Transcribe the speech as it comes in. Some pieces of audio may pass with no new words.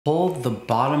Hold the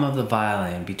bottom of the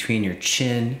violin between your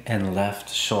chin and left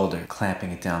shoulder,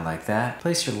 clamping it down like that.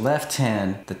 Place your left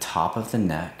hand at the top of the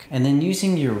neck, and then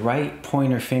using your right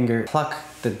pointer finger, pluck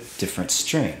the different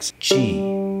strings. G,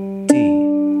 D,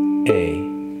 A,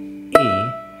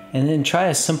 E, and then try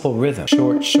a simple rhythm.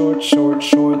 Short, short, short,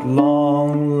 short,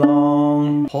 long,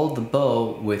 long. Hold the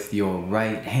bow with your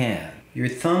right hand. Your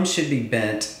thumb should be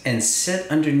bent and sit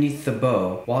underneath the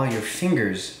bow while your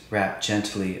fingers wrap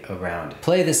gently around it.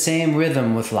 Play the same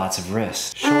rhythm with lots of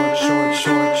wrists. Short, short,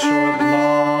 short, short,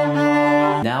 long,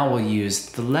 long. Now we'll use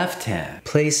the left hand.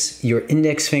 Place your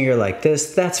index finger like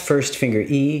this. That's first finger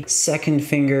E, second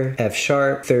finger F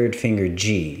sharp, third finger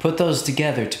G. Put those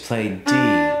together to play D,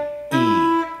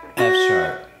 E, F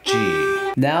sharp,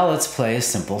 G. Now let's play a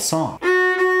simple song.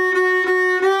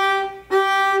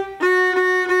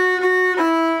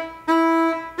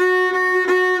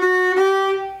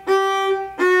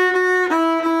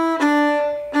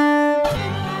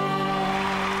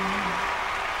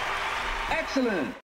 Excellent.